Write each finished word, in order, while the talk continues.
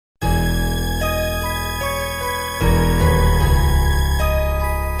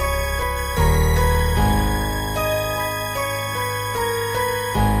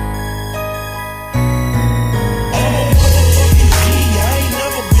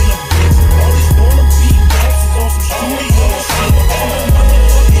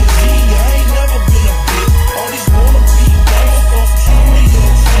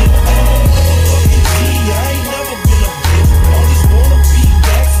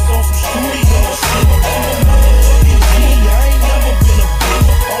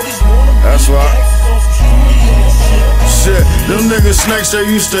snakes they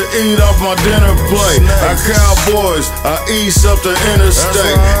used to eat off my dinner plate. I cowboys, I east up the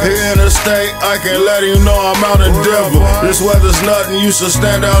interstate. Hit Innerstate Ike and let him know I'm out in Denver. This weather's nothing, used to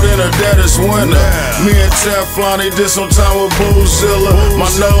stand out in the deadest winter. Me and Teflon, he did some time with Boozilla. My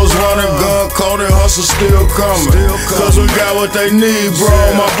nose running, gun cold and hustle still coming. Cause we got what they need, bro.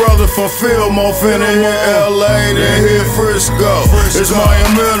 My brother from Fillmore finna hit LA, then hit Frisco. It's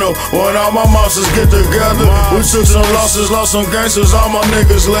monumental when all my monsters get together. We took some losses, lost some gangsters, all my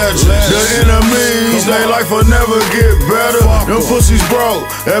niggas legends. The enemies, they life will never get better. Them pussies broke,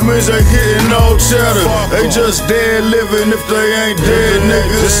 that means they getting no cheddar. They just dead living if they ain't dead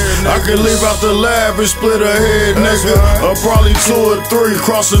niggas. I can leave out the lab and split a head, nigga. Or probably 2 or 3,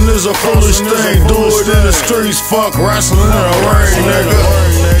 crossing is a foolish thing. Do it in the streets, fuck wrestling in the rain, nigga.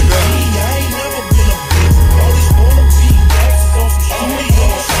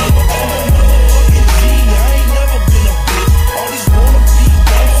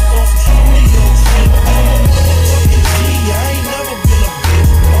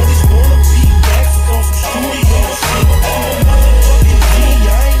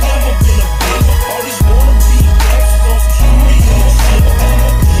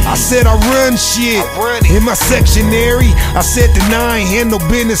 I said I run shit in my sectionary. I said that I ain't handle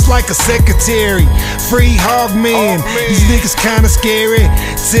business like a secretary. Free hog man, these niggas kinda scary.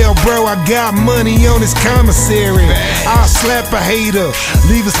 Tell bro I got money on his commissary. I'll slap a hater,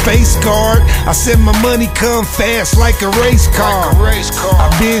 leave his face scarred. I said my money come fast like a race car.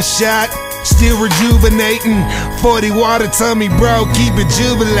 I've been shot, still rejuvenating. 40 water tummy, bro, keep it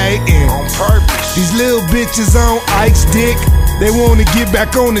jubilating. On purpose. These little bitches on Ike's dick, they wanna get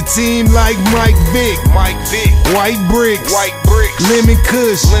back on the team like Mike Vick. White bricks, lemon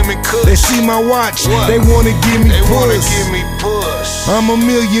kush. They see my watch, they wanna give me puss. I'm a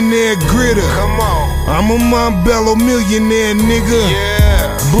millionaire gritter. I'm a Montbello millionaire, nigga.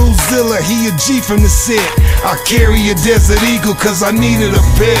 Boozilla, he a G from the set. I carry a Desert Eagle cause I needed a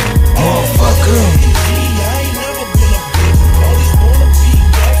pet. Motherfucker.